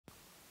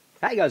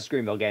Hey guys,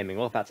 GreenVeil Gaming.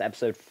 Welcome back to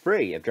episode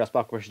 3 of Jurassic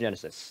Park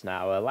Genesis.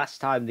 Now,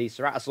 last time the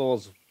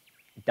Ceratosaurs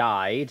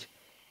died,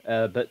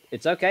 but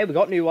it's okay, we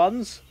got new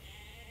ones.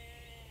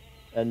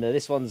 And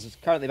this one's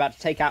currently about to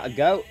take out a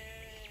goat.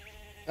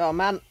 Oh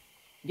man,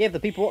 give the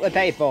people what they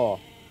pay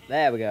for.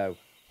 There we go.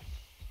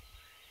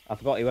 I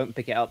forgot he won't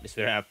pick it up if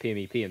we don't have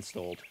PMEP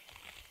installed.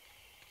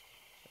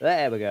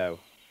 There we go.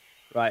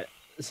 Right,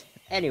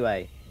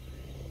 anyway,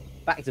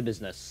 back to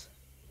business.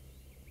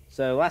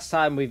 So last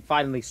time we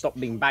finally stopped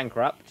being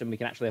bankrupt and we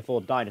can actually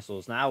afford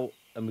dinosaurs now.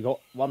 And we got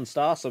 1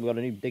 star, so we got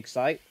a new dig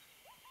site.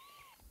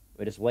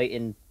 We're just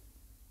waiting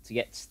to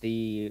get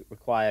the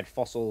required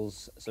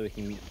fossils so we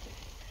can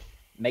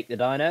make the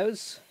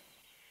dinos.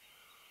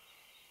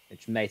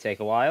 Which may take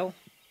a while.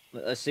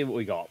 Let's see what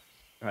we got.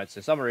 Alright, so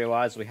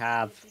summary-wise we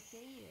have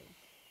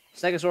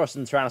Stegosaurus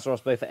and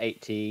Tyrannosaurus both at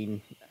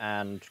 18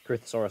 and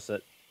Crithosaurus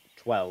at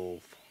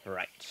 12.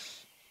 Right.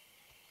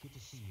 Good to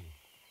see you.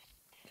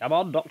 Come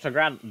on, Dr.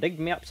 Grant, dig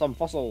me up some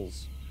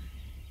fossils.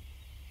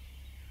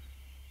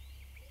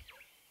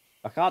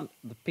 I can't...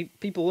 The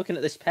people looking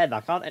at this pen, I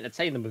can't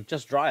entertain them with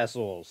just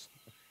Dryosaurs.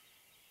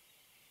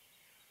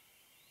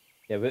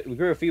 Yeah, we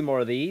grew a few more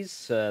of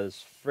these.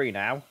 There's 3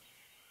 now.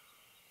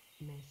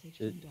 Message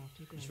from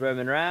Dr. Just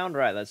roaming around.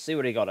 Right, let's see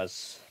what he got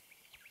us.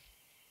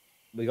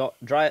 We got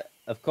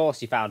Of course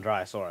he found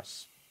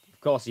Dryosaurus. Of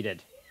course he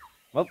did.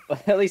 Well,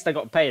 at least I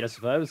got paid, I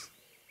suppose.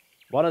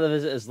 One of the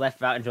visitors left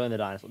without enjoying the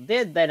dinosaur.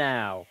 Did they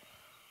now?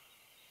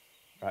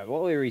 Right,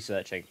 what were we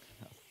researching?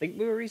 I think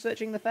we were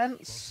researching the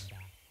fence?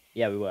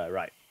 Yeah, we were,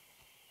 right.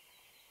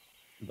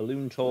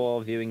 Balloon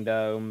tour, viewing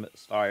dome,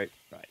 star...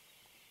 Right.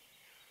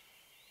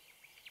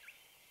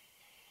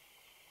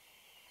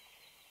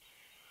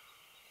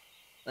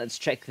 Let's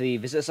check the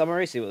visitor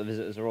summary, see what the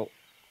visitors are all...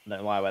 I don't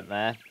know why I went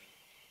there.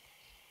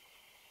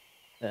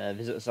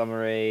 Visitor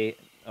summary...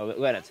 Oh,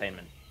 we're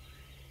entertainment.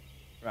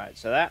 Right,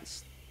 so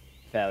that's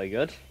fairly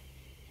good.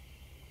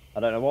 I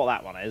don't know what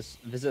that one is.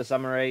 Visitor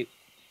summary.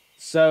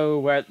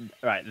 So,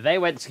 right, they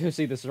went to go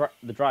see the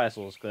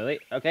Dryosaurs, clearly.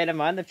 Okay, never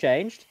mind, they've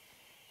changed.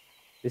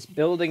 This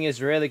building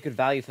is really good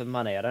value for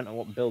money. I don't know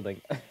what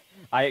building.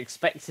 I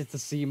expected to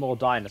see more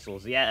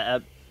dinosaurs. Yeah,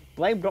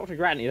 blame Dr.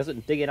 Grant, he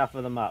doesn't dig enough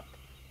of them up.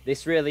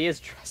 This really is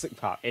Jurassic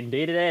Park.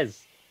 Indeed it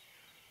is.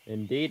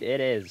 Indeed it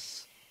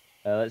is.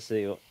 Let's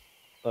see,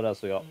 what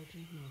else we got?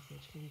 Urgent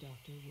message from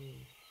Dr.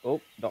 Wu.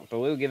 Oh, Dr.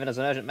 Wu giving us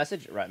an urgent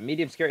message. Right,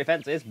 medium security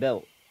fence is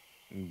built.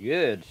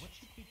 Good. What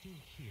should we do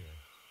here?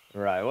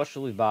 Right, what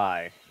shall we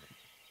buy?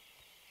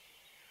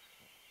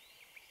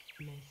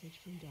 Message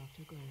from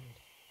Dr.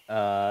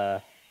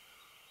 Grant.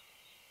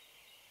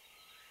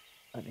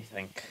 Let me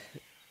think.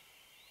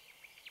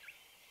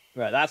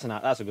 Right, that's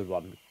a good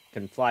one.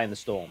 Can fly in the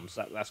storms.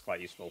 That's quite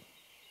useful.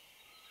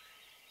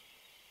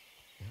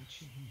 What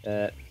should we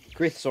do?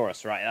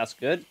 Crithosaurus, right, that's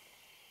good.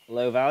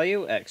 Low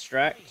value,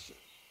 extract.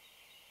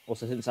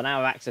 Also, since I now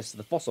have access to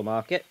the fossil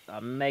market,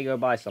 I may go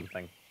buy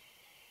something.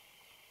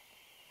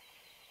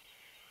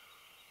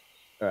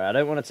 Alright, I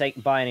don't want to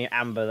buy any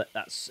amber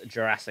that's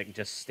Jurassic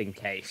just in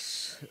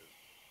case.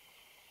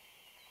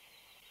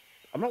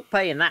 I'm not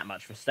paying that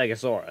much for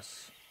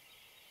Stegosaurus.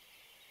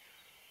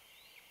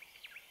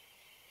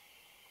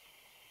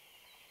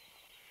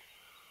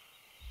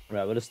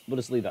 Right, we'll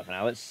just leave that for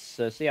now. Let's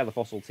see how the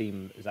fossil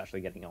team is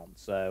actually getting on.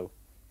 So,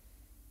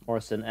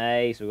 Morrison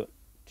A. So we've got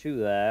 2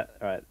 there.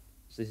 All right.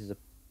 So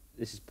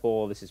this is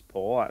poor. This is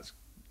poor.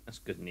 That's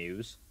good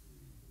news.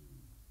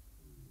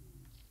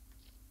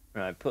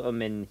 Right, put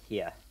them in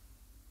here.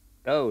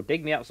 Go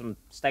dig me up some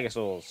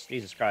Stegosaurs.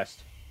 Jesus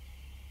Christ.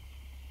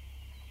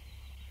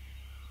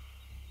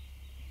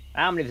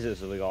 How many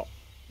visitors have we got?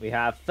 We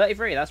have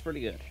 33. That's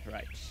pretty good.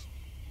 Right.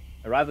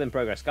 Arrival in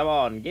progress. Come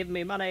on, give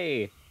me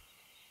money.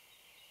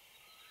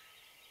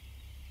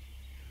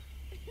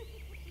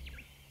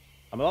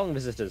 Come along,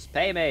 visitors.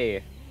 Pay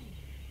me.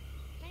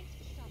 Thanks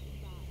for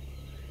stopping by.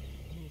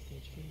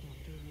 Message from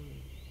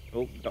Dr.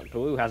 Wu. Oh, Dr.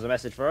 Wu has a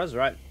message for us,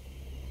 right?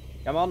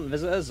 Come on,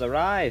 visitors,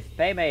 arrive.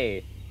 Pay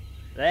me.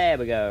 There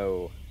we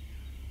go.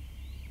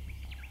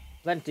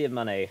 Plenty of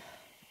money.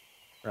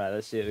 Right,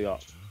 let's see what we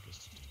got.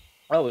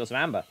 Oh, we got some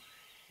amber.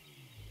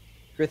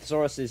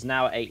 Crithosaurus is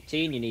now at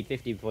 18. You need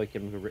 50 before you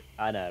can...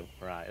 I know.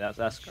 Right,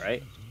 that's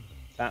great.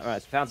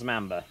 Right, so found some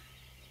amber.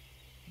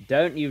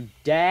 Don't you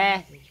dare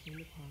Message from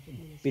the park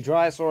administrator. be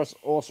Dryosaurus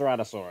or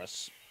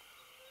Tyrannosaurus.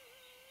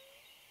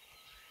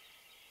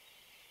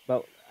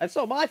 Well, it's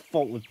not my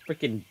fault that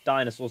freaking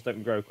dinosaurs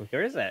don't grow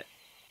quicker, is it?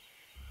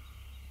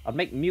 I'd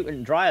make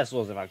mutant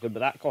Dryosaurs if I could, but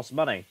that costs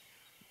money.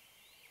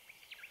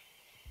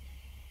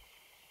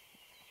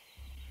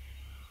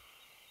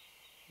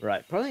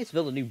 Right, probably need to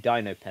build a new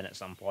dino pen at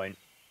some point.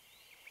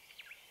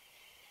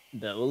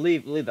 But we'll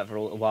leave that for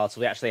a little while till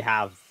we actually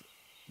have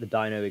the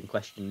dino in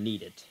question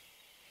needed.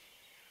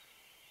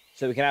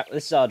 So we can have,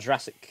 this is our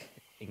Jurassic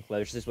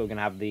enclosure. This is where we're going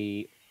to have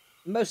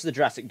most of the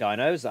Jurassic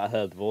dinos that are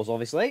herbivores,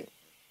 obviously.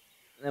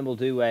 And then we'll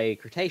do a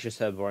Cretaceous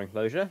herbivore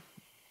enclosure.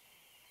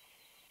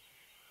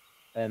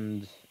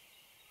 And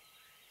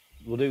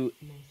We'll do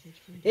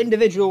Message from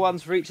individual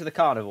ones for each of the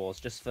carnivores,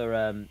 just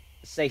for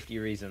safety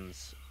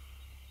reasons.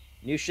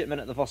 New shipment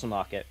at the fossil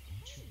market.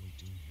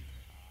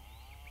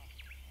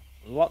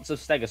 Lots of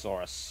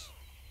Stegosaurus.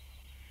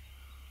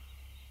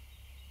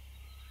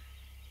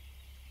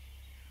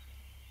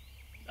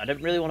 I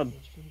don't really want to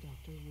Message from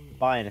Dr. Wu.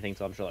 buy anything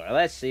till I'm sure.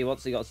 Let's see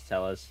what's he got to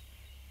tell us.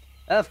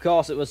 Of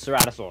course it was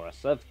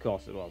Ceratosaurus. Of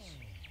course it was.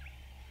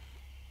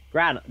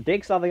 Gran,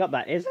 dig something up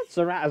there. Is it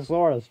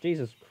Ceratosaurus?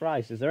 Jesus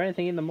Christ. Is there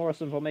anything in the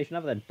Morrison Formation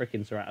other than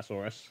frickin'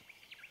 Ceratosaurus?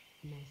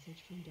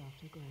 Message from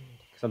Dr. Grant.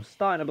 Because I'm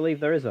starting to believe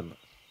there isn't.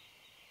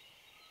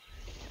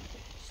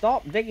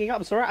 Stop digging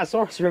up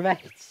Ceratosaurus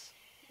remains.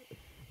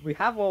 We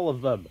have all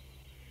of them.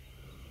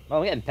 Well,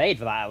 we're getting paid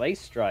for that at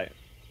least. Right.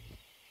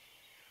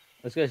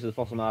 Let's go to the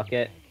fossil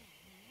market.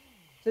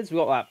 Since we've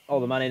got all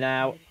the money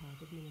now,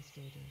 Park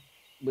administrator.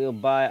 we'll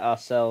buy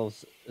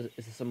ourselves... Is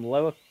there some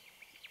lower...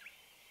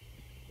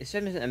 It's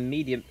a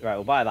medium... Right,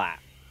 we'll buy that.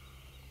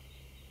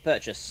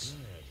 Purchase.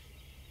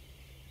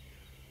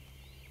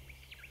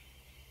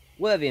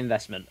 Worthy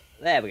investment.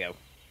 There we go.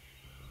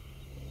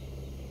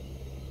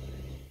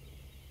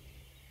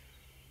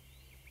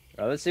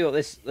 Right, let's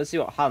see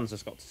what Hans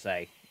has got to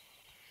say.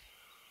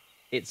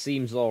 It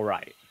seems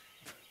alright.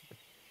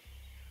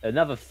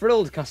 Another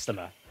thrilled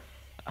customer.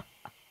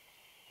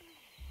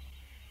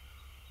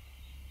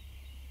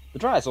 The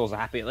dinosaurs are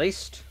happy at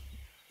least.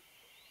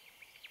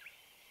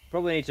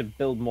 Probably need to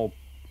build more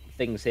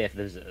things here for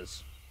the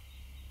visitors.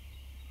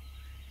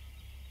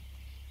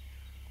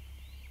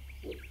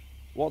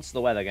 What's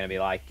the weather going to be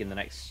like in the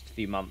next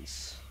few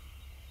months?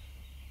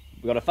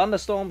 We've got a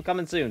thunderstorm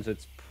coming soon, so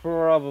it's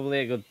probably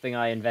a good thing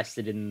I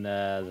invested in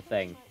the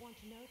thing. Might want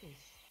to know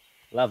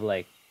this.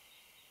 Lovely.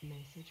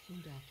 Message from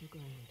Dr.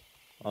 Grant.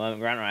 Well,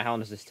 Grant, right, how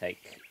long does this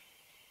take?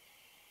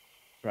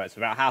 Right, so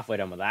about halfway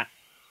done with that.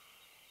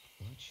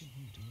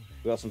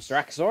 We got some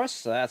Styracosaurus,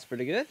 so that's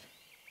pretty good.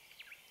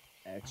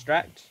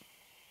 Extract.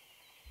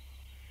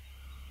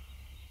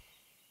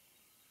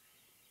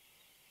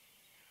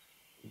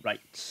 Right.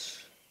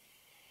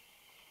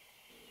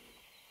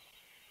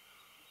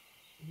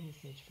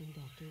 Message from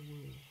Dr.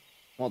 Wu.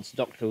 What's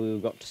Dr. Wu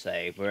got to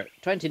say? We're at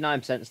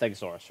 29%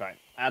 Stegosaurus, right.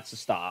 That's a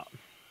start.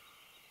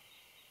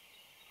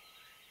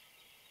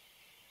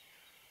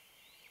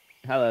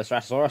 Hello,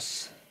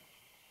 Ceratosaurus.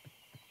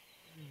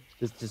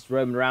 Just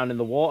roaming around in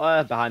the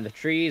water, behind the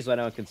trees, where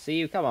no one can see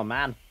you. Come on,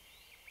 man.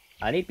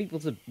 I need people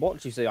to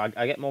watch you so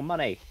I get more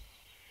money.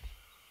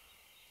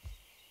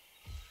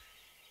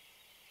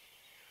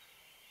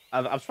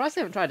 I'm surprised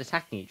they haven't tried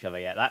attacking each other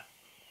yet. I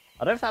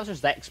don't know if that was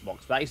just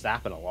Xbox, but that used to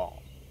happen a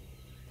lot.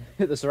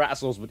 The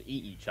Ceratosaurs would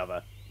eat each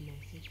other.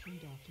 Message from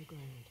Dr.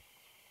 Grant.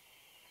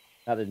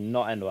 That did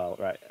not end well.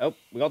 Right. Oh,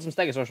 we got some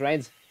Stegosaurus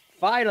remains.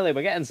 Finally,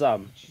 we're getting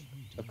some.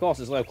 Of course,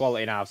 it's low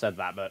quality now, I've said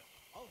that, but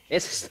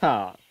it's a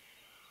start.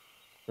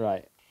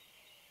 Right.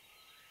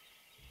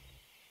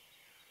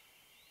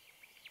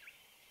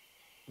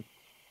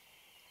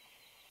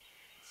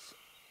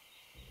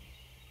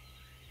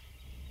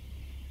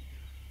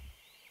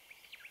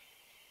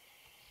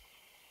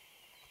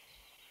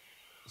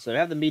 So we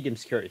have the medium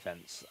security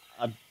fence.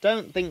 I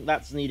don't think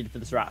that's needed for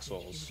the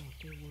Ceratosaurs. From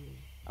Dr. Wu.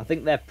 I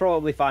think they're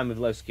probably fine with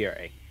low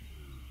security.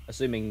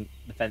 Assuming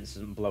the fence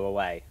doesn't blow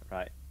away.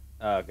 Right.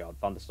 Oh god,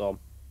 thunderstorm.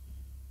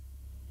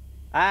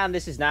 And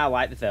this is now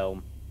like the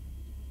film.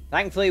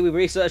 Thankfully, we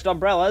researched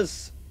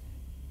umbrellas.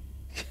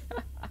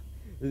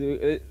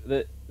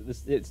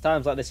 It's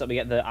times like this that we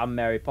get the I'm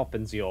Mary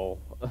Poppins y'all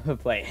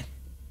playing.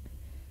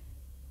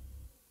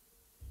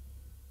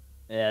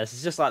 Yeah, this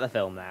is just like the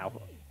film now.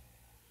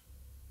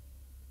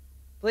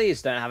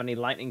 Please don't have any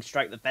lightning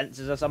strike the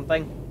fences or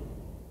something.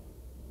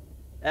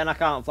 And I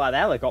can't fly the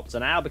helicopter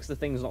now because the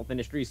thing's not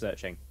finished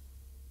researching.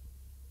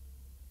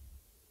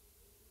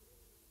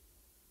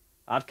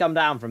 I'd come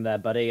down from there,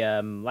 buddy.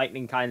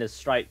 Lightning kind of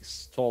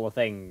strikes taller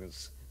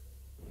things.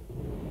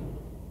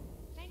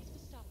 Thanks for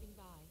stopping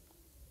by.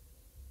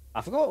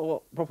 I forgot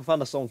what proper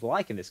thunderstorms were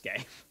like in this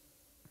game.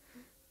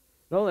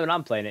 Normally when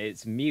I'm playing it,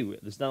 it's mute.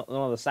 There's none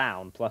of the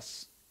sound.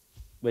 Plus,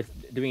 we're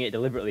doing it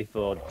deliberately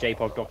for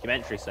JPOG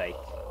documentary sake.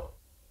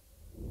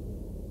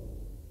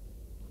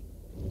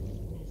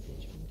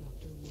 Message from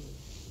Dr. Wu.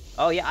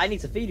 Oh yeah, I need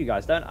to feed you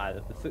guys, don't I?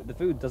 The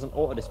food doesn't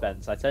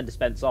auto-dispense. I turn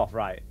dispense off,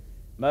 right.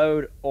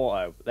 Mode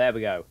auto. There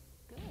we go.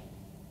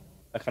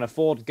 I can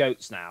afford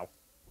goats now.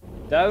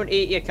 Don't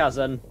eat your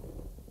cousin.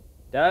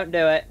 Don't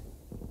do it.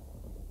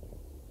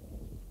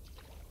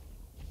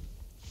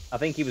 I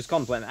think he was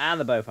confident, and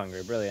they're both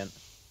hungry. Brilliant.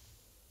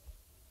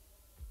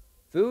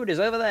 Food is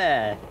over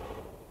there.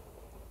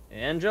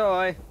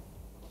 Enjoy.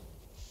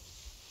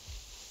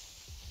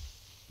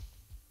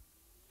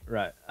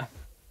 Right.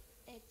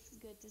 It's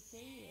good to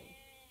see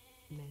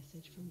you.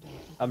 Message from Dr.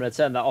 I'm going to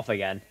turn that off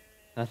again.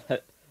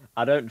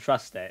 I don't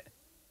trust it.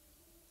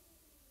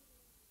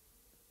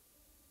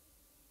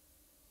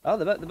 Oh,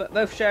 they're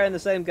both sharing the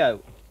same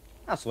goat.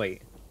 How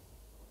sweet.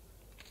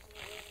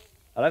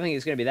 I don't think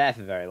it's going to be there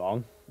for very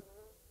long.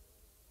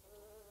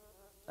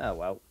 Oh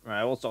well.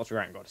 Right, what's Dr.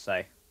 Grant got to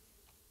say?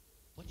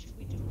 What should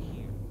we do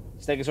here?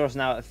 Stegosaurus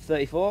now at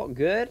 34.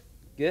 Good.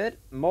 Good.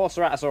 More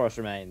Ceratosaurus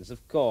remains,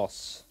 of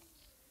course.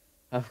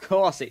 Of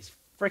course, it's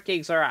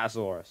freaking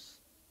Ceratosaurus.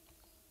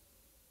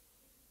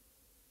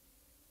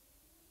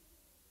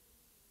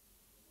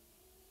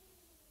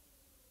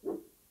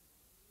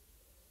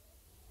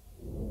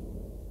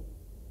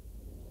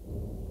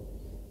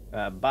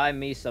 Buy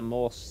me some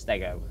more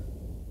Stego.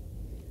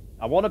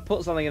 I want to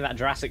put something in that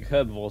Jurassic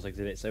herbivores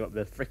exhibit so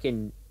the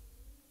freaking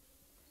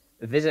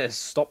visitors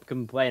stop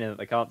complaining that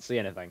they can't see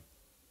anything.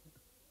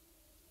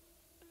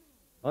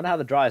 I wonder how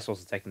the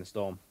dinosaurs are taking the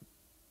storm.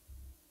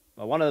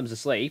 Well, one of them's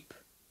asleep.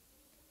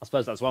 I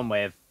suppose that's one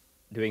way of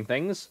doing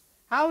things.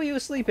 How are you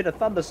asleep in a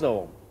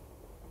thunderstorm?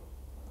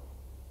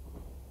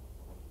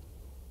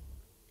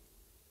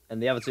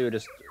 And the other two are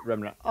just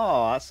running around.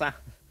 Oh,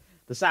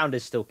 the sound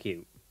is still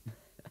cute.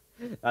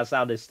 That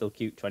sound is still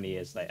cute 20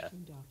 years later.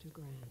 From Dr.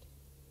 Grant.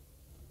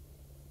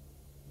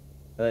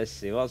 Let's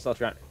see, what's Dr.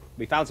 Grant?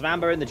 We found some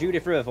amber in the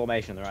Judith River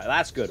Formation. Right,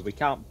 that's good. We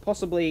can't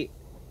possibly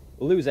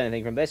lose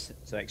anything from this,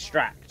 so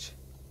extract.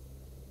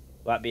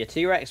 Will that be a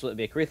T-Rex, will it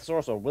be a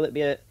Cretasaurus, or will it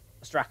be a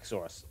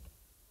Strachosaurus?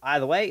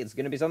 Either way, it's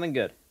going to be something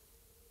good.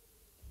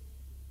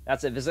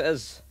 That's it,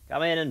 visitors.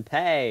 Come in and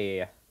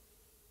pay.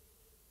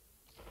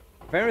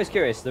 If anyone's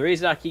curious, the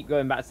reason I keep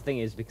going back to the thing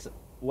is because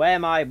where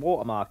my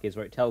watermark is,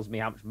 where it tells me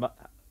how much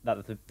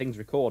that the thing's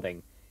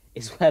recording,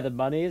 is where the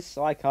money is,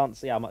 so I can't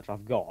see how much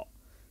I've got.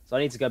 So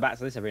I need to go back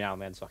to this every now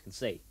and then so I can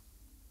see.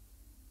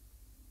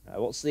 Right,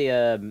 what's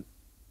the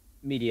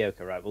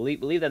mediocre? Right, we'll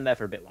leave them there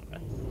for a bit longer.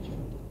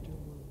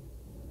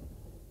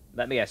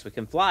 Let me guess, we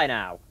can fly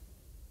now.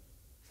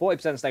 40%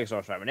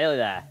 Stegosaurus, right, we're nearly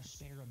there.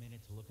 Spare a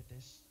minute to look at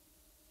this.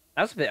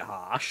 That's a bit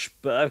harsh,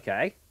 but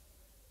okay.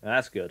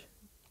 That's good.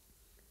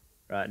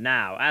 Right,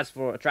 now, as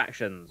for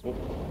attractions...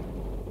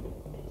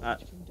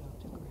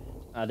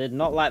 I did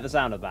not like the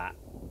sound of that.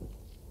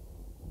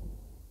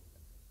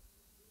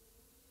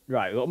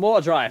 Right, we've got more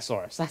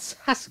Dinosaurs.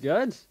 That's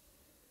good.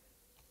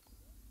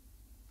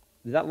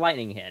 Did that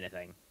lightning hit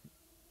anything?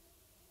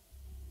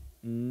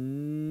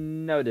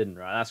 No, it didn't.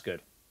 Right, that's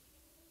good.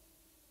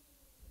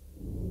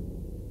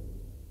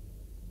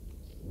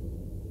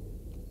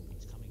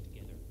 It's coming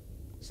together.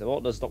 So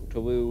what does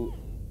Dr. Wu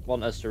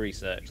want us to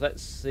research?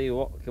 Let's see,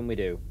 what can we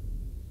do?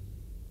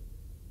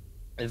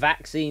 The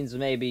vaccines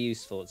may be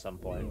useful at some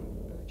point.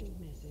 Urgent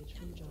message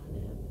from John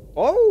M.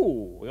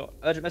 Oh, we got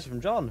urgent message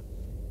from John.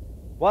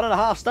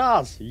 1.5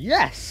 stars.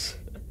 Yes.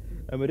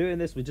 And we're doing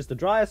this with just a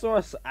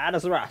Dryosaurus and a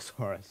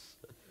Ceratosaurus.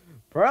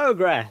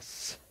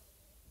 Progress.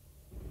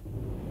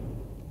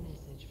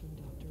 Message from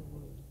Dr.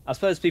 Wu. I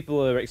suppose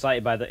people are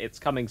excited by that it's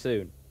coming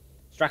soon.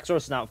 Strachosaurus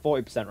is now at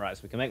 40% right,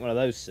 so we can make one of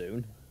those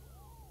soon.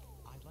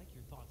 I'd like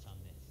your thoughts on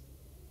this.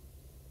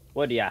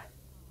 Would ya?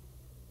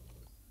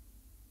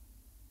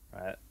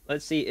 Right,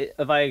 let's see.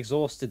 Have I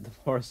exhausted the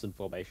Morrison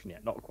formation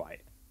yet? Not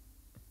quite.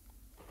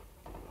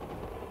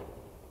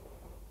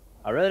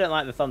 I really don't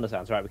like the thunder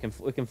sounds. Right,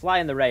 we can fly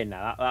in the rain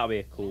now. That'll be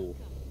a cool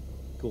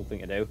thing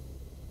to do.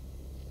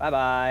 Bye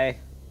bye.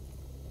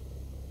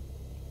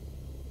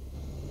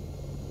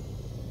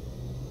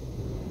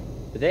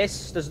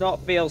 This does not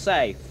feel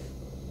safe,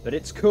 but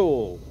it's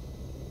cool.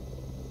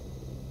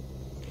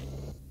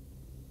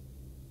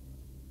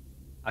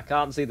 I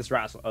can't see the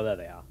Ceratosaurus. Oh, there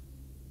they are.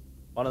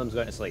 One of them's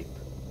going to sleep.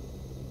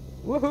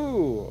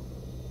 Woohoo!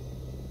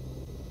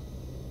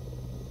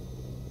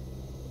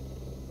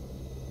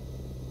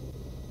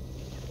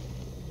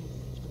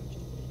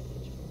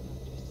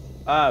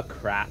 Oh,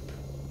 crap.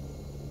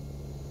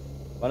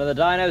 One of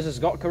the dinos has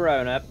got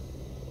corona.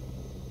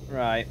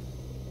 Right.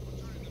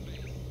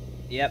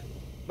 Yep.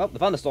 Well, the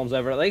thunderstorm's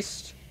over at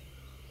least.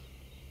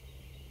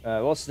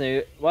 What's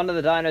new? One of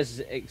the dinos is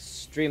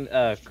extreme...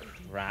 Oh,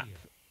 crap.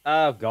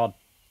 Oh, God.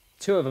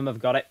 2 of them have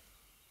got it.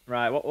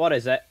 Right, what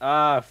is it?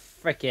 Oh,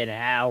 freaking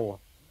hell.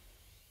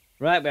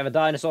 Right, we have a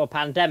dinosaur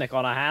pandemic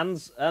on our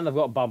hands, and they've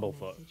got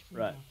Bumblefoot.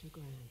 Right.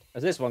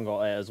 Has this one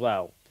got it as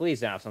well? Please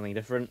don't have something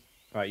different.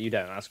 Right, you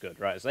don't. That's good.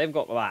 Right, so they've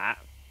got that.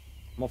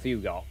 What have you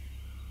got?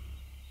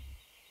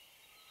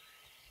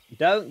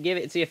 Don't give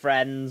it to your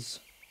friends.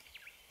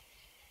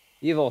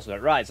 You've also got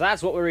it. Right, so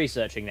that's what we're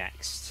researching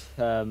next.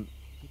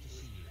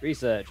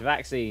 Research,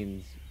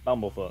 vaccines,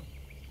 Bumblefoot.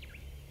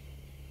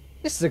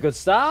 This is a good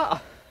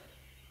start.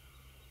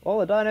 All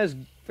the dinos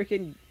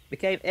freaking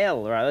became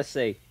ill. Right, let's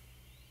see.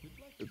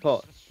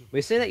 Report.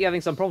 We see that you're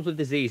having some problems with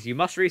disease. You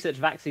must research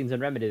vaccines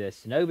and remedy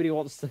this. Nobody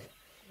wants to...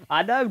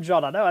 I know,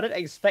 John, I know. I didn't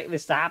expect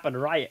this to happen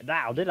right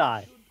now, did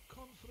I?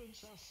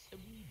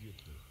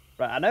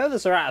 Right, I know the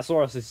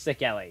Ceratosaurus is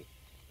sick, Ellie.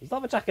 There's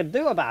not much I can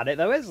do about it,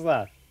 though, is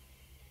there?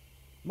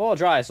 More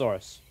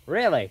Dryosaurus.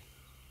 Really?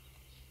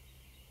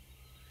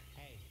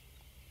 Hey.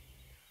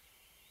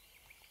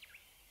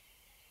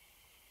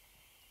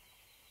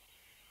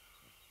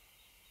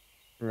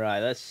 Right,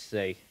 let's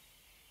see.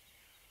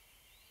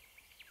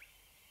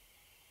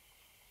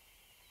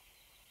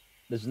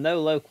 There's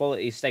no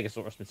low-quality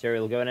Stegosaurus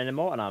material going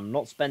anymore, and I'm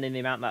not spending the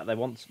amount that they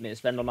want me to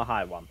spend on a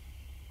high one.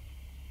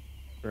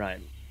 Right.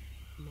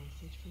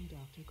 Message from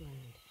Dr.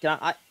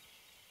 Grant.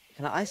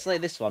 Can I isolate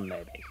this one,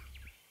 maybe?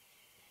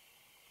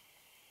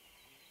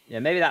 Yeah,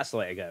 maybe that's the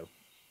way to go.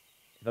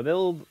 If I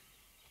build...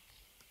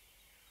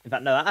 In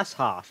fact, no, that's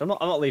harsh. I'm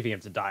not leaving him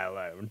to die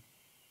alone.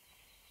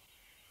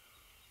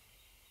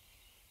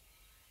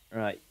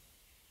 Right.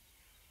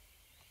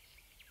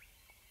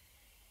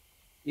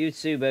 You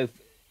two both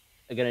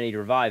are going to need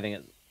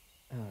reviving.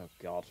 Oh,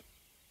 God.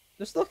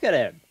 Just look at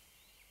him.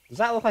 Does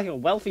that look like a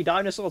wealthy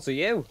dinosaur to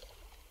you?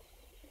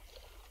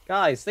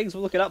 Guys, things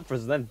were looking up for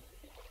us then.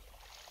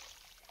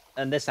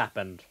 And this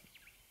happened.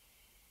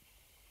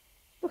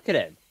 Look at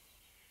him.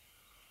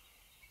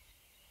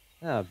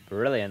 Oh,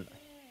 brilliant.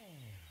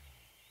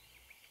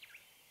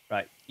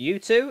 Right, you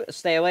two,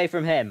 stay away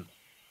from him.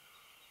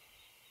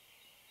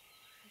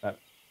 Right.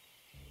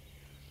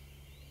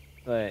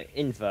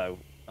 Info.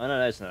 I don't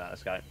know something about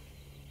this guy.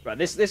 Right,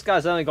 this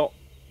guy's only got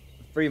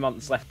 3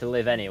 months left to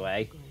live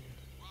anyway.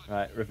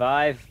 Right,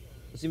 revive.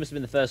 This must have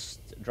been the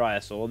first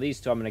Dinosaur.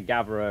 These two I'm going to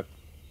gather a...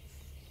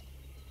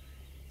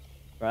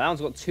 Right, that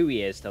one's got 2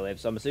 years to live,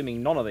 so I'm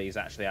assuming none of these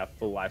actually have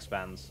full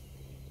lifespans.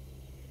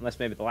 Unless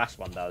maybe the last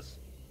one does.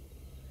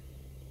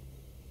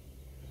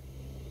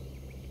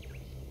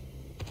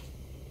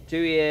 2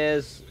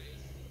 years.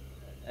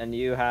 And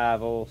you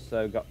have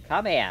also got...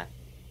 Come here!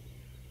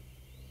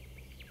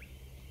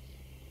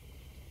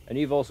 And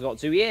you've also got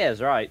 2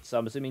 years, right? So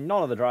I'm assuming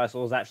none of the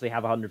dinosaurs actually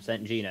have 100%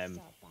 genome.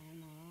 Stop by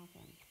more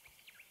often.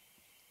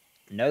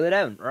 No, they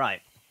don't.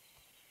 Right.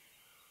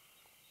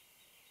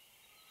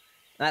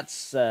 That's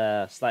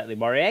slightly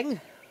worrying.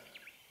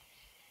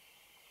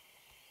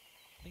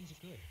 Things are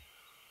good.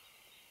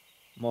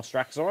 More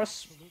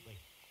Strachosaurus. Absolutely.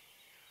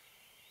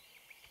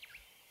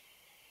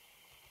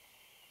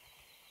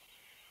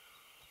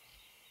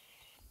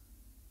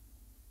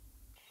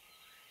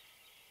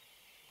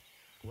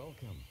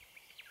 Welcome.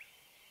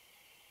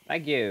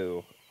 Thank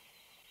you.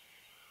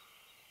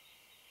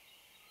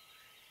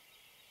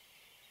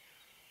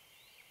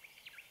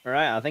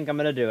 Alright, I think I'm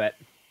going to do it.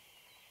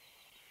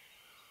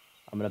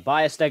 I'm going to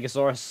buy a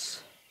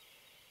Stegosaurus.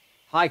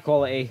 High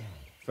quality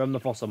from the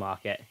fossil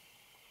market.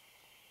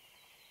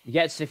 You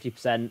get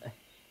 50%,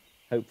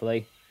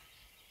 hopefully.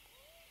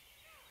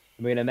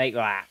 And we're going to make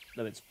that.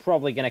 So it's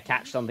probably going to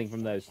catch something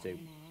from those two.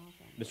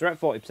 But we're at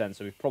 40%,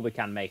 so we probably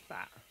can make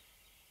that.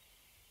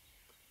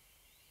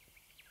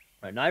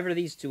 Right, neither of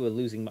these two are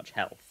losing much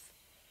health.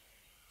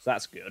 So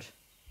that's good.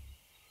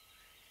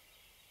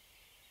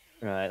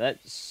 Right,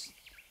 let's...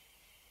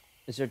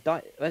 Is there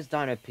where's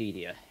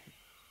Dinopedia?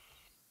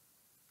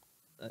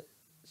 Let's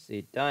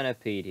see,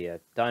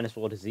 Dinopedia.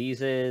 Dinosaur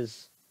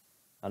diseases.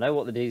 I know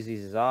what the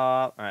diseases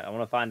are. Alright, I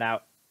want to find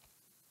out...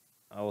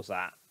 Oh, what's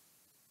that?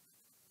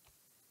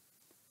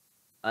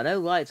 I know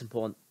light's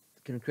important.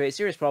 Can create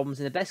serious problems.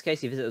 In the best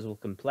case, your visitors will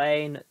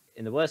complain.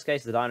 In the worst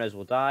case, the dinos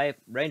will die.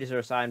 Rangers are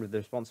assigned with the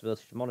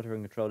responsibility to monitor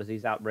and control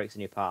disease outbreaks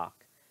in your park.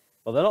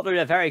 Well, they're not doing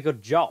a very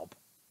good job.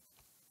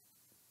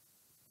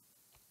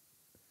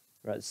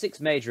 Right, 6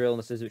 major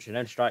illnesses which are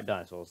known to strike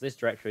dinosaurs. This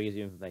directory gives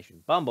you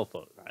information.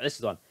 Bumblefoot. Right, this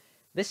is one.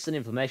 This is an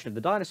inflammation of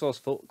the dinosaur's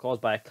foot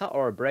caused by a cut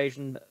or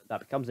abrasion that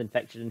becomes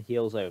infected and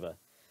heals over.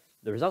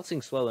 The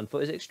resulting swollen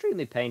foot is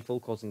extremely painful,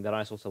 causing the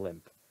dinosaur to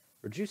limp,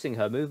 reducing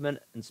her movement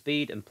and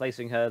speed and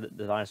placing the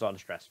dinosaur under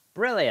stress.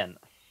 Brilliant!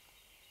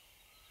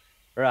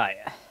 Right.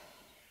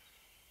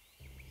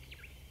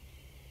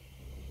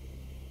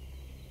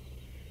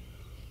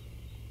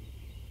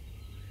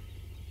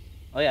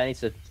 Oh yeah, I need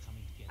to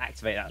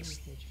activate that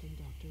Message from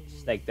Dr.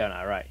 Wu. stake, don't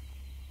I? Right.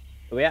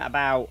 Are we at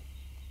about...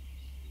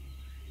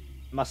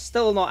 Am I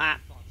still not at...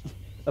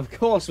 Of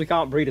course we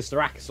can't breed a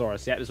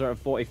Styracosaurus yet, because we're at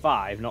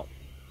 45, not...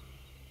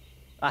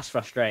 That's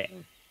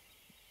frustrating.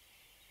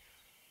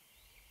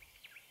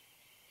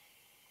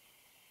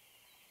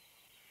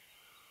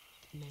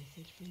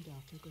 Message from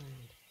Dr. Grant.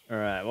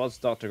 Alright, what's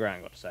Dr.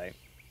 Grant got to say?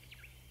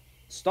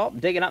 Stop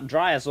digging up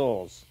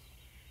dinosaurs!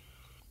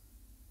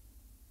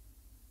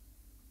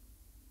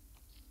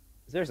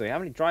 Seriously, how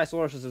many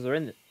Dryasauruses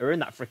are in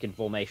that freaking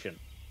formation?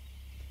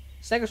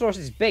 Stegosaurus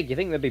is big, you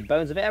think there'd be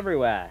bones of it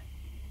everywhere.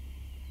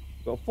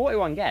 We've got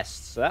 41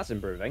 guests, so that's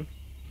improving.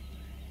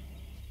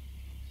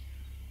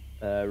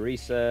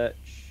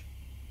 Research.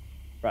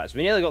 Right, so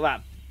we nearly got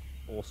that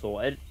all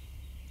sorted.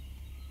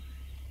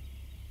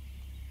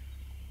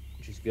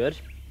 Which is good.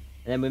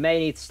 And then we may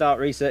need to start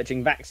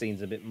researching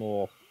vaccines a bit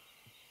more.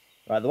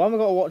 Right, the one we've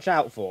got to watch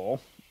out for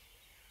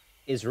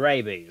is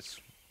rabies.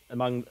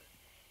 Among...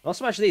 Not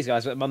so much these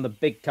guys, but among the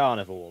big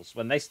carnivores.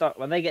 When they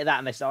get that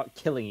and they start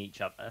killing each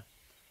other.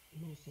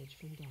 Message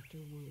from Dr.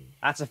 Wu.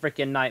 That's a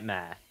freaking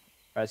nightmare.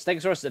 Right,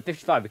 Stegosaurus is at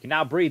 55. We can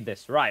now breed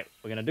this. Right,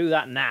 we're going to do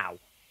that now.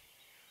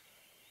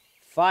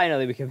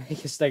 Finally, we can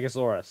make a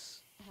Stegosaurus.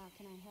 How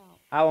can I help?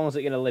 How long is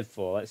it going to live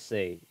for? Let's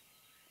see.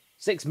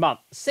 6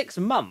 months. 6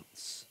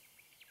 months?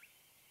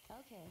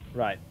 Okay.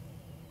 Right.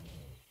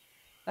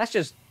 That's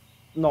just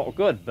not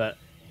good, but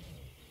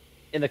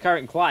in the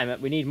current climate,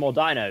 we need more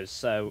dinos,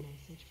 so...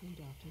 Message from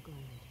Dr. Grant.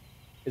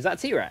 Is that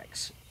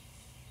T-Rex?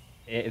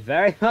 It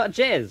very much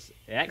is.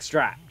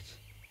 Extract.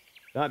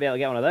 We might be able to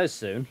get one of those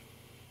soon.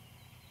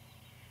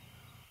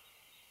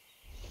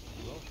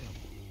 Welcome.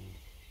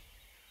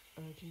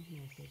 Urgent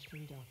message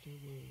from Dr.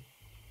 Wu.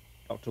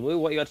 Dr. Wu,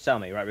 what you got to tell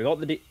me? Right, we got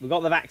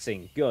the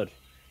vaccine. Good.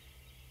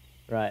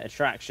 Right,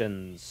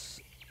 attractions.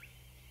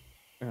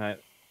 Right.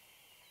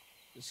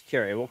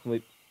 Security, what can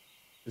we...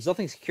 There's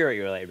nothing security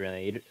related,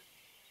 really.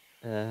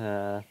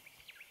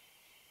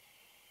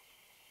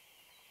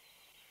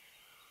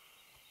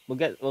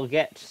 We'll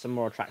get some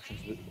more attractions.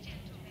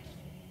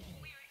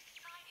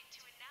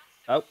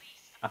 Oh,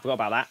 I forgot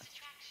about that. This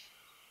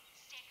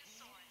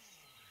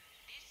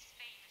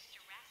famous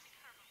Jurassic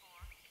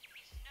herbivore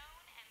is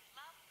known and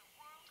loved the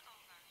world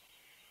over.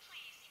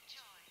 Please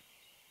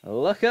enjoy.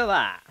 Look at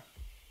that.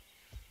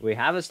 We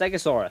have a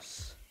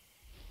Stegosaurus.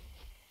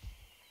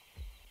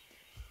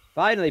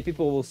 Finally,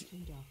 people will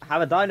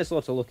have a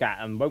dinosaur to look at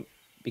and won't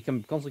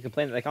become constantly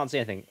complaining that they can't see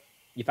anything.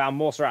 You found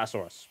more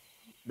Ceratosaurus.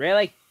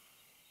 Really?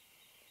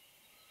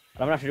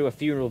 And I'm gonna have to do a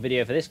funeral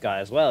video for this guy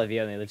as well if he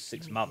only lives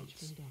 6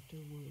 months.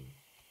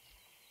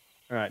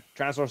 Alright,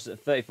 Tyrannosaurus is at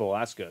 34,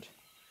 that's good.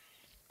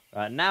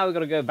 Right, now we've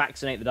got to go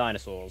vaccinate the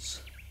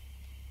dinosaurs.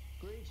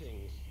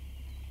 Greetings.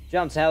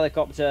 Jump to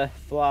helicopter,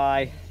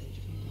 fly.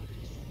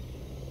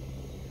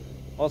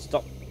 What's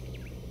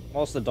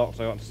the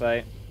doctor got to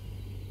say?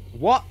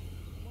 What?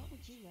 What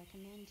would you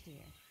recommend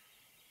here?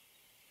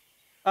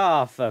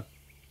 Oh, for...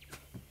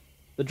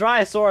 The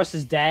Dryosaurus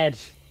is dead.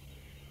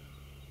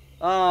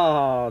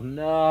 Oh,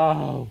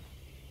 no.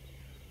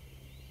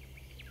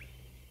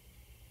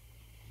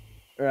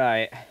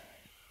 Right.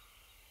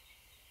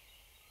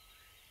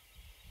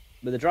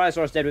 But the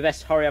Dryosaurus dead, we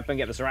best hurry up and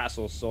get the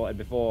Ceratosaurus sorted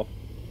before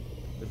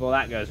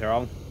that goes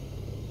wrong.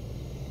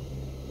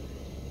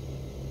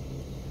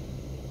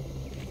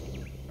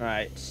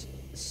 Right.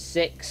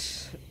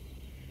 6.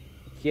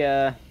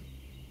 Yeah.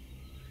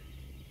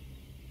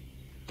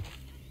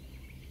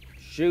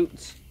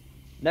 Shoot.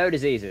 No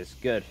diseases.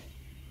 Good.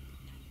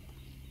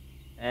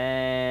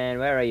 And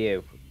where are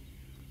you?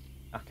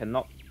 I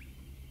cannot...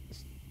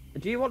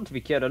 Do you want to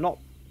be cured or not?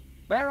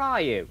 Where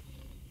are you?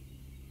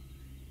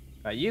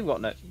 Right, you've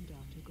got no...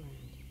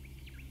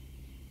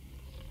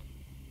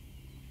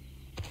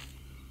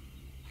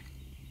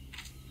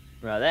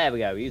 Right, there we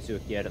go. You two are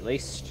cured at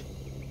least.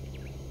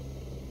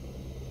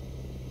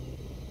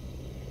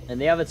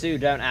 And the other two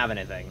don't have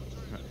anything.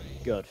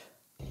 Good.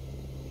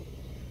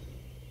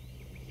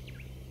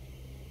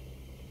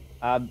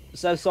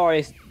 So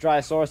sorry,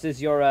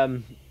 Dryosauruses.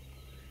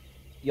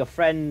 Your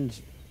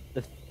friend,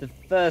 the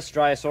first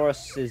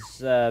Dryosaurus is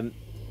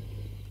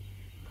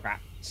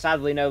crap.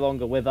 Sadly, no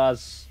longer with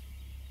us.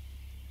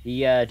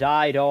 He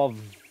died of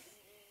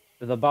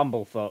the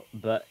bumblefoot,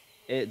 but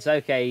it's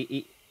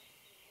okay.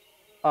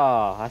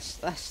 That's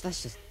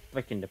just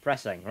freaking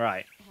depressing,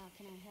 right? How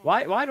can I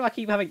help? Why do I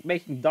keep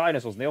making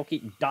dinosaurs and they all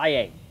keep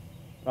dying?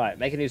 Right,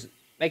 make a new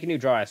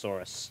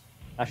Dryosaurus.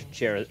 That should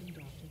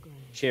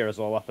cheer us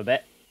all up a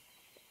bit.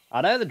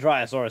 I know the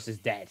Dryosaurus is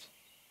dead.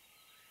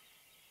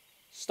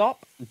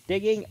 Stop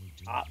digging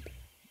up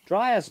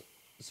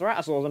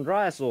Ceratosaurs and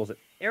Dryosaurs.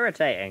 It's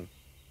irritating.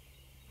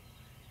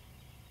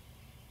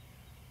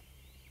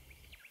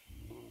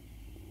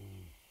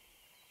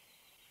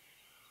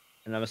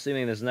 And I'm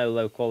assuming there's no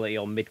low quality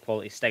or mid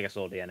quality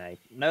Stegosaur DNA.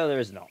 No, there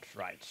is not.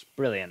 Right,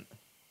 brilliant.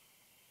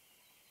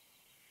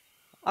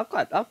 I'm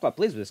quite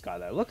pleased with this guy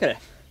though. Look at it.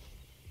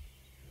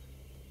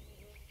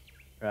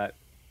 Right,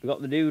 we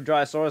got the new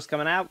Dryosaurus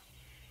coming out.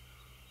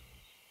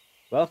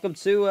 Welcome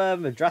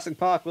to Jurassic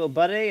Park, little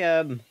buddy.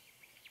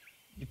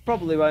 You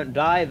probably won't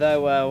die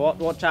though.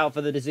 Watch out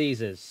for the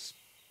diseases.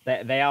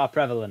 They are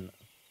prevalent.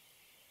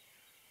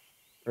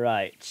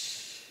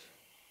 Right.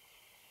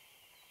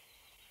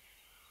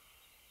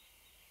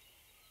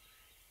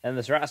 And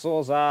the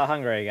Ceratosaurs are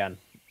hungry again.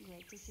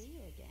 Great to see you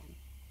again.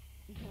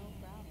 No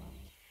problem.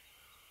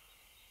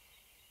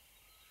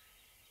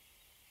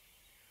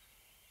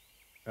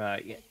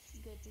 Right, yeah. It's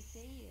good to see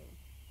you.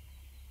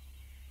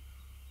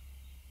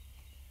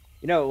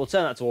 You know what, we'll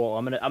turn that to all.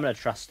 I'm gonna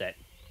trust it.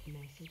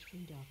 Message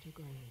from Dr.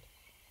 Grant.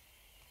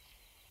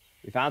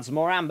 We found some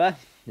more amber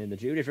in the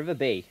Judith River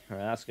B.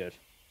 Alright, that's good.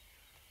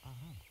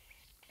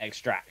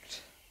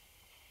 Extract.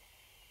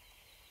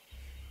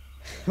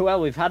 Well,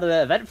 we've had an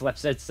eventful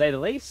episode to say the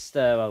least.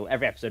 Well,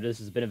 every episode of this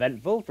has been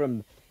eventful,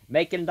 from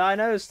making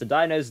dinos, to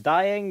dinos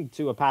dying,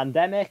 to a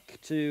pandemic,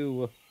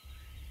 to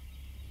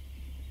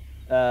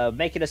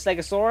making a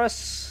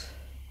Stegosaurus.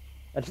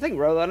 And to think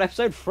we're on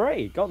episode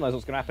 3. God knows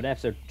what's going to happen in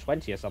episode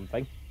 20 or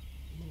something.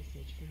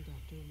 Message from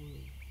Dr.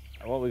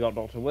 Wu. What we got,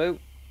 Dr. Wu?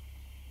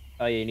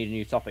 Oh yeah, you need a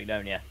new topic,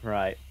 don't you?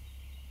 Right.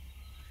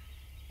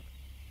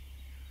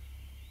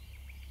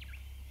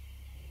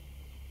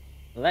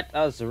 Let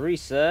us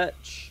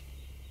research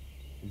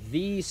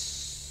the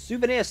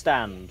souvenir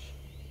stand.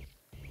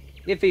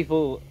 Give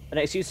people an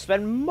excuse to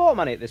spend more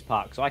money at this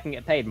park so I can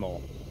get paid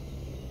more.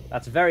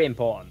 That's very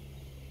important.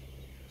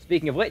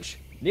 Speaking of which,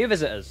 new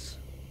visitors.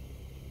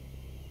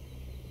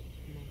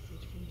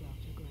 Message from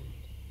Dr. Grant.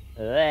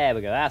 There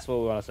we go, that's what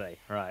we want to say.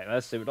 Right,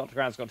 let's see what Dr.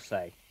 Grant's got to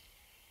say.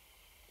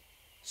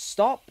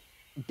 Stop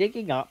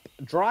digging up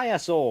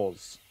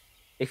Dryosaurs.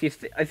 If you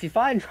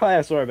find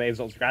Dryosaur remains,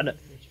 Dr. Grant,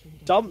 Message from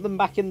Dr. dump them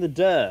back in the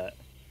dirt.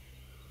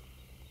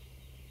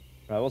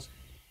 Right,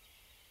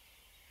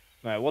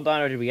 Right, what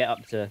dino did we get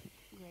up to?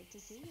 Great to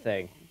see you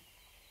Thing.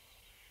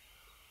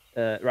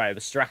 again. Right, it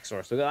was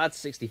Straxor. So we got that to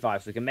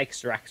 65, so we can make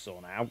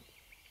Straxor now.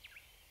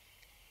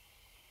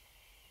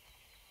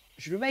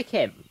 Should we make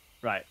him?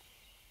 Right.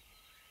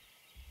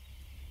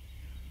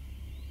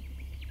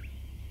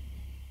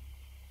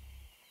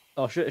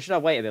 Oh, should I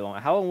wait a bit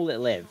longer? How long will it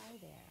live? Hi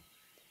there.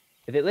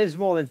 If it lives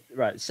more than...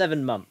 Right,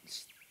 7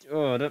 months.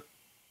 Oh,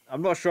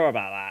 I'm not sure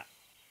about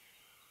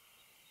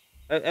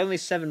that. Only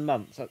 7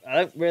 months. I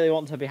don't really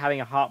want to be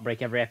having a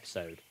heartbreak every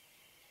episode.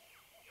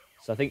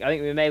 So I think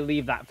we may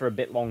leave that for a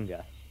bit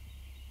longer.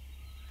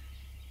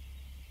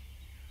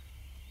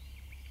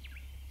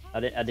 I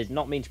did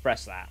not mean to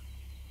press that.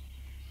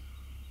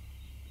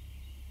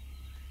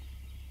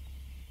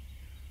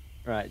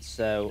 Right,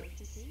 so Great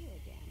to see you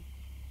again.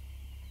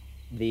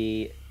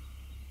 the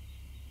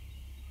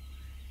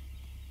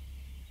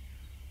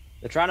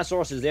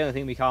Tyrannosaurus is the only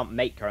thing we can't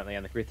make currently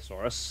on the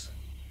Cretasaurus.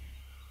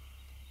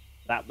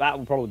 That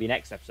will probably be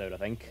next episode, I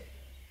think.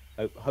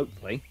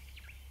 Hopefully.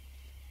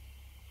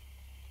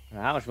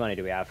 How much money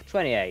do we have?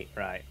 28,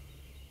 right.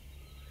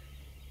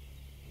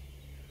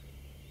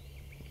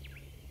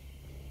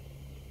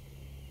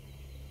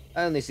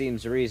 Only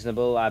seems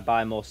reasonable. I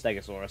buy more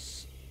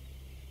Stegosaurus.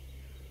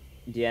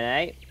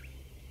 DNA.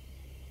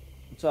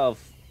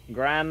 12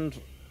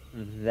 grand.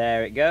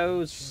 There it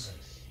goes.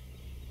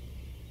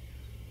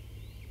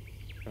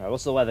 Right,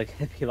 what's the weather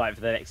going to be like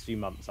for the next few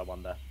months, I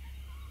wonder?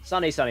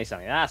 Sunny, sunny,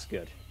 sunny. That's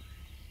good.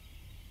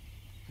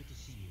 Good to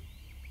see you.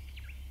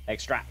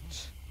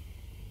 Extract.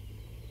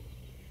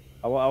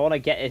 I want to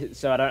get it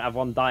so I don't have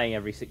one dying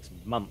every 6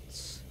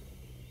 months.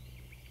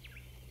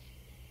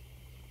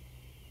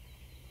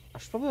 I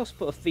should probably also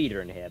put a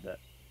feeder in here, but...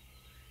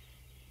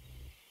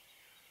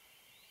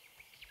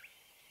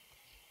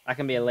 that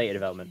can be a later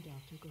development.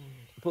 Dr. Grant.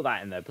 Put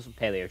that in there. Put some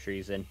paleo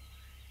trees in.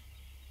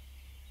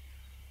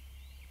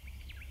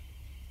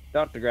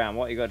 Dr. Graham,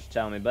 what you got to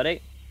tell me,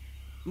 buddy?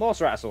 More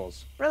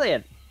Ceratosaurs.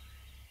 Brilliant!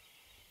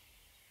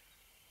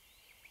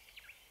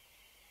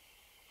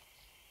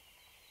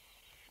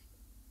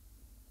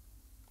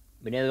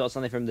 We nearly got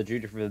something from the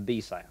Judith River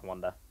B site, I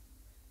wonder.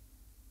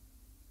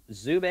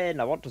 Zoom in.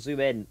 I want to zoom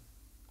in.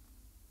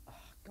 Oh,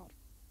 God.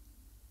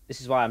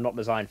 This is why I'm not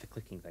designed for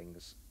clicking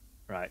things.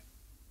 Right.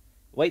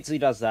 Wait till he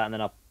does that, and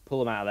then I'll pull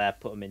them out of there,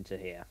 put them into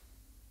here.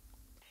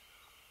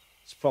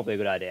 It's probably a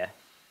good idea.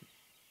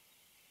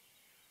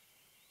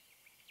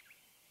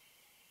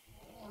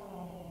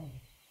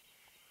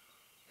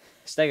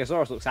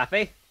 Stegosaurus looks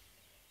happy.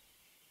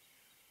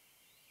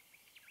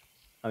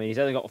 I mean, he's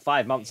only got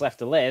 5 months left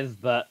to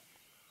live, but...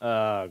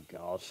 oh,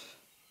 God.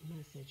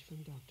 Message from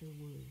Dr.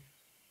 Wu.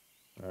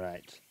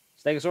 Alright.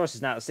 Stegosaurus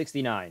is now at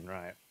 69.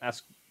 Right.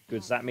 That's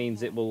good. So that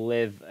means it will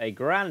live a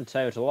grand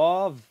total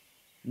of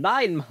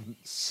 9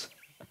 months.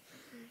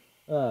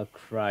 Oh,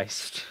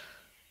 Christ.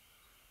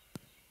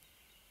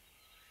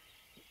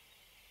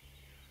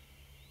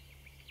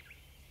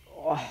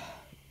 Oh.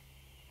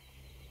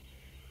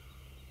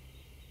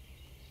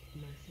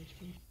 Message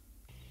from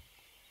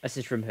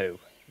Message from who? What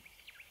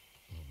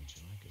would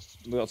you like us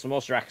to do? We got some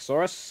more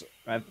Strachosaurus.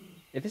 Right.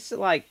 If this is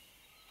like...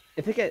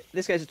 if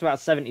this goes to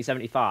about 70,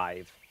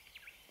 75,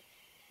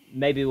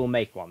 maybe we'll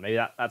make one. Maybe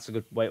that's a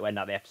good way to end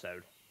out the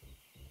episode.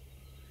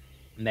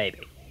 Maybe.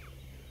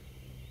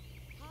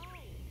 Hi.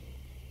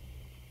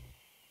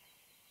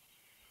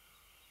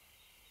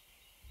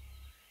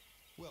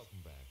 Welcome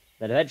back.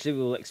 Then eventually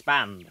we'll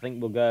expand. I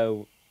think we'll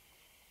go...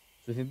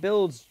 so if we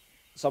build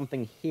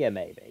something here,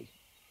 maybe.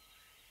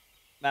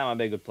 That might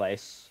be a good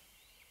place.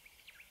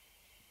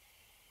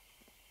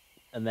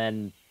 And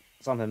then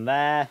something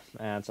there,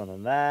 and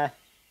something there.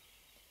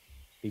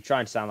 Be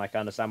trying to sound like I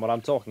understand what I'm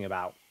talking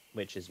about,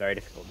 which is very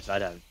difficult because I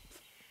don't.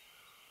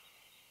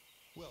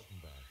 Welcome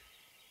back.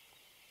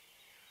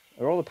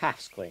 Are all the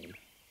paths clean?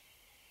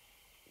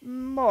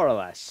 More or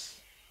less.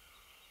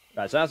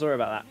 Right, so that's worry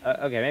about that.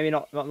 Okay, maybe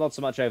not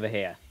so much over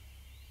here.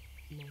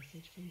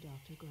 message from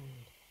Dr. Grant.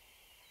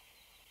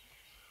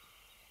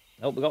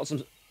 Oh, we got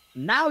some...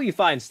 now you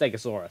find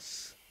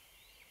Stegosaurus.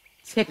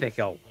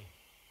 Typical.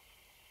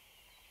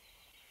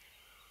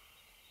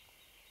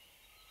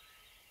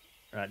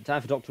 Right,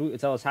 time for Dr. Wu to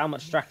tell us how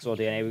much Straxor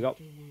DNA we got.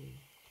 Dr. Wu.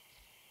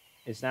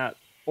 It's now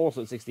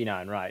also at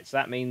 69, right. So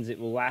that means it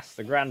will last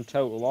the grand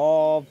total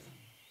of...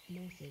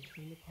 Message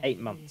from the 8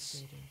 park months.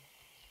 administrator.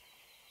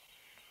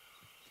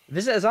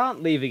 Visitors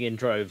aren't leaving in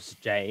droves,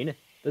 Jane.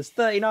 There's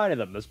 39 of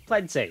them. There's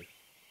plenty.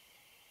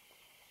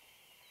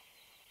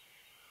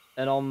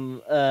 And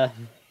on...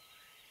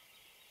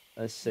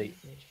 let's see.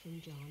 Message from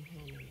John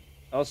Hammond.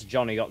 What's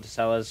Johnny got to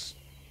tell us?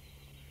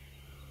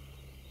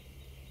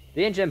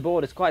 The InGen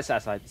board is quite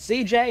satisfied.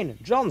 See, Jane?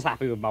 John's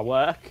happy with my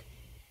work.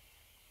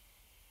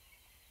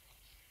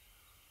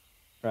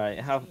 Right,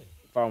 how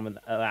far on with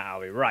that are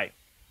we? Right.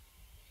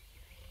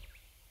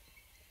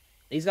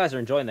 These guys are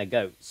enjoying their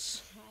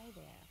goats. Hi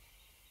there.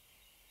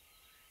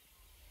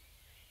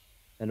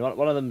 And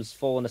one of them's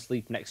fallen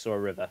asleep next to a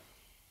river.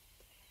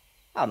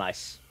 How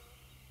nice.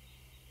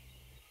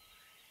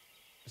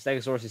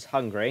 Stegosaurus is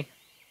hungry.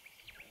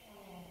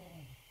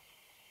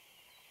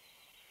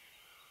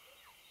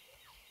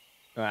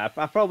 Alright,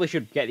 I probably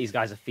should get these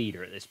guys a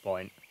feeder at this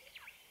point.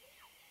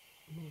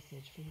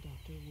 Message from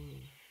Dr.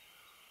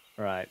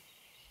 Wu. Right.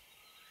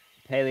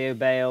 Paleo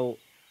bale.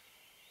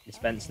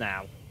 Dispense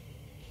now.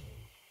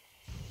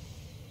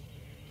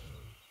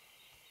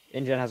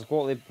 InGen has a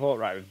quarterly report.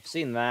 Right, we've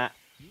seen that.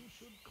 You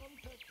should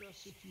contact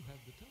us if you have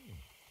the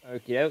time.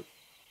 Okie doke.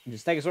 The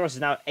Stegosaurus is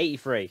now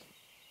 83.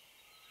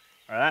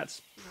 Alright,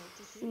 that's Great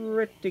to see you.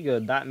 pretty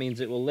good. That means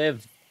it will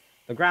live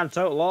the grand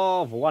total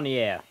of 1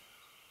 year.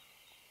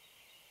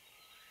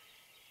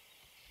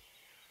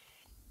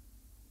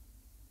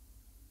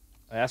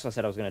 Oh, that's what I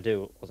said I was going to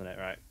do, wasn't it?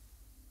 Right.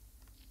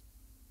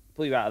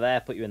 Pull you out of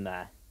there, put you in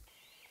there.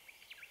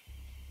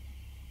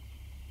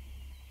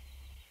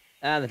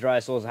 And the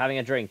dinosaurs are having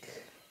a drink.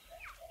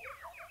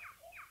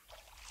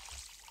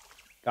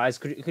 Guys,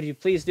 could you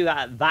please do that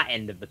at that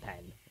end of the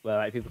pen, where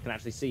like, people can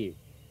actually see you?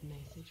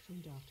 Message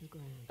from Dr.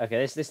 Grant.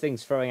 Okay, this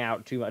thing's throwing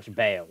out too much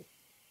bale.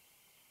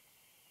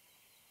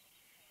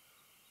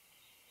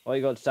 What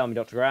you got to tell me,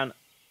 Dr. Grant?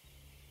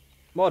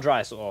 More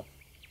dinosaur.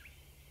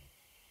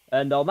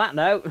 And on that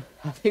note,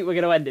 I think we're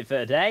going to end it for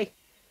today.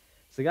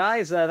 So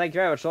guys, thank you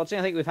very much for watching.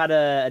 I think we've had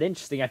an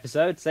interesting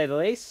episode, to say the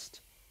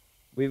least.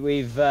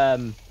 We've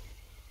had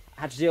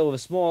to deal with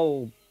a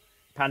small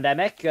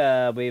pandemic.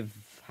 We've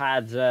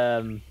had...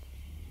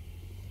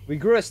 we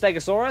grew a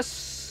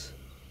Stegosaurus.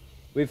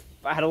 We've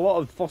had a lot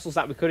of fossils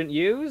that we couldn't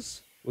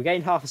use. We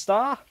gained half a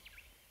star.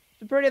 It's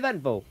been pretty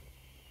eventful.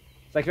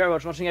 Thank you very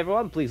much for watching,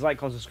 everyone. Please like,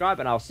 comment,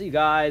 subscribe, and I'll see you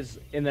guys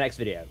in the next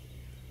video.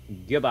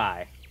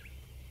 Goodbye.